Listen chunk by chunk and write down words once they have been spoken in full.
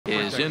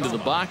into the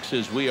box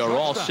as we are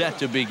all set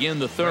to begin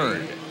the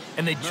third.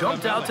 And they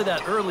jumped out to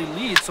that early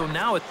lead, so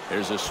now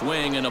there's a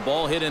swing and a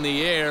ball hit in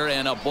the air,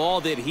 and a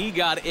ball that he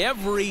got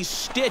every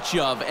stitch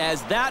of,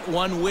 as that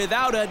one,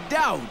 without a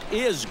doubt,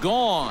 is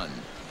gone.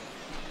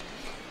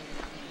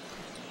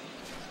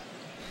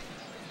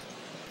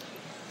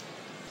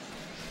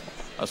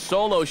 A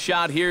solo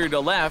shot here to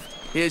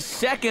left, his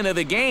second of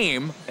the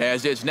game,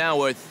 as it's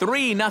now a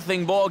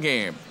 3-0 ball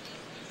game.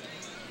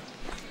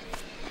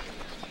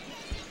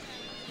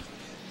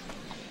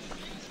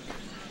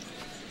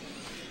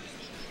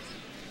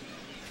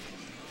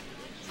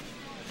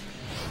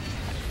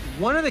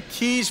 One of the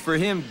keys for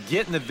him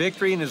getting the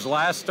victory in his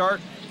last start,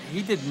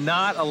 he did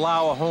not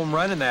allow a home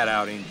run in that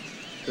outing.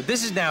 But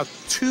this is now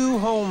 2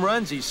 home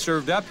runs he's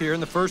served up here in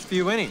the first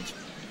few innings.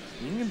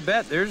 You can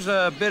bet there's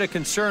a bit of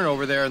concern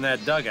over there in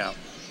that dugout.